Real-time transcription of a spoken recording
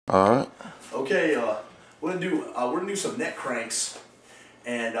All right. Okay, we're gonna do some neck cranks,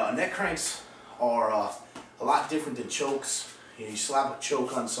 and neck cranks are a lot different than chokes. You slap a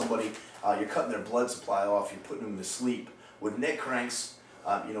choke on somebody, you're cutting their blood supply off. You're putting them to sleep. With neck cranks,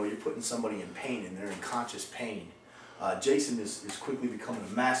 you're putting somebody in pain, and they're in conscious pain. Jason is quickly becoming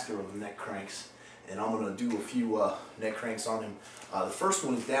a master of neck cranks, and I'm gonna do a few neck cranks on him. The first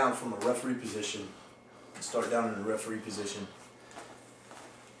one is down from a referee position. Start down in the referee position.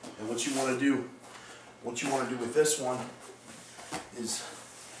 And what you want to do with this one is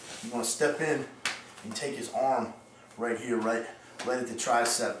you want to step in and take his arm right here, right at the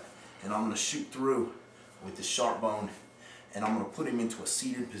tricep, and I'm going to shoot through with the sharp bone, and I'm going to put him into a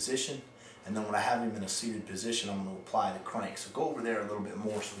seated position. And then when I have him in a seated position, I'm going to apply the crank. So go over there a little bit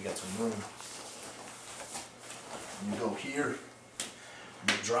more so we got some room. You go here,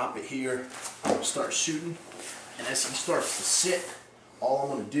 you drop it here, start shooting, and as he starts to sit, all I'm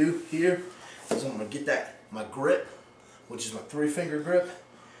going to do here is I'm going to get my grip, which is my 3-finger grip.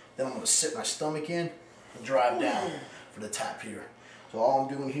 Then I'm going to sit my stomach in and drive down for the tap here. So all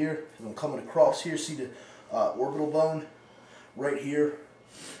I'm doing here is I'm coming across here. See the orbital bone right here,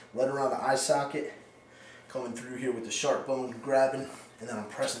 right around the eye socket, coming through here with the sharp bone, grabbing, and then I'm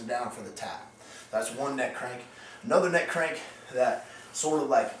pressing down for the tap. That's one neck crank. Another neck crank that sort of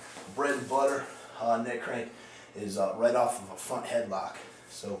like bread and butter neck crank is right off of a front headlock.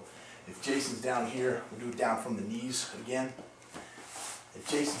 So if Jason's down here, we'll do it down from the knees again. If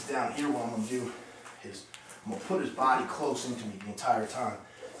Jason's down here, what I'm going to do is I'm going to put his body close into me the entire time.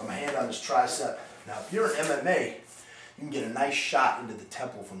 I'm going to hand on his tricep. Now if you're in MMA, you can get a nice shot into the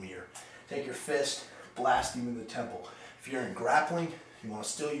temple from here. Take your fist, blast him in the temple. If you're in grappling, you want to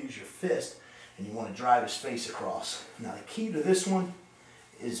still use your fist and you want to drive his face across. Now the key to this one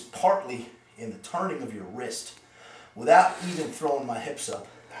is partly in the turning of your wrist. Without even throwing my hips up,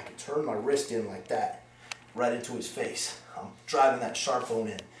 I can turn my wrist in like that, right into his face. I'm driving that sharp bone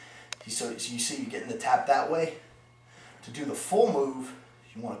in. So you see you're getting the tap that way. To do the full move,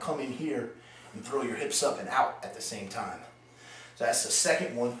 you want to come in here and throw your hips up and out at the same time. So that's the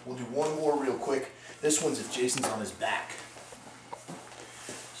second one. We'll do one more real quick. This one's if Jason's on his back.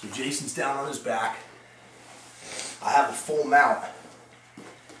 So Jason's down on his back. I have a full mount.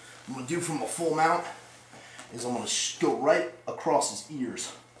 I'm going to do from a full mount is I'm going to go right across his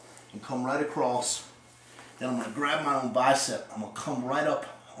ears and come right across. Then I'm going to grab my own bicep. I'm going to come right up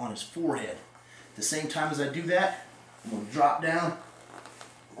on his forehead. At the same time as I do that, I'm going to drop down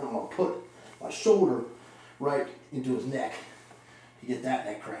and I'm going to put my shoulder right into his neck. You get that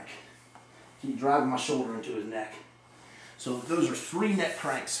neck crank. Keep driving my shoulder into his neck. So those are 3 neck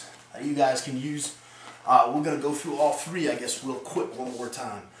cranks that you guys can use. We're going to go through all 3, I guess, real quick one more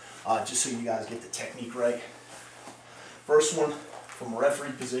time, just so you guys get the technique right. First one, from a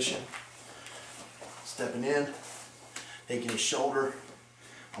referee position, stepping in, taking his shoulder.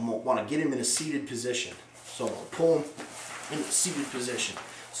 I'm going to want to get him in a seated position. So I'm going to pull him into a seated position.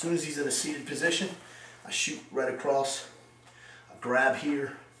 As soon as he's in a seated position, I shoot right across, I grab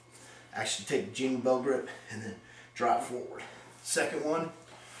here, actually take the jingle bell grip, and then drop forward. Second one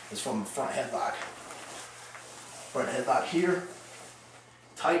is from the front headlock. Front headlock here,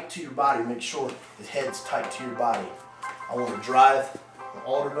 tight to your body. Make sure his head's tight to your body. I want to drive the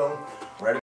alder bone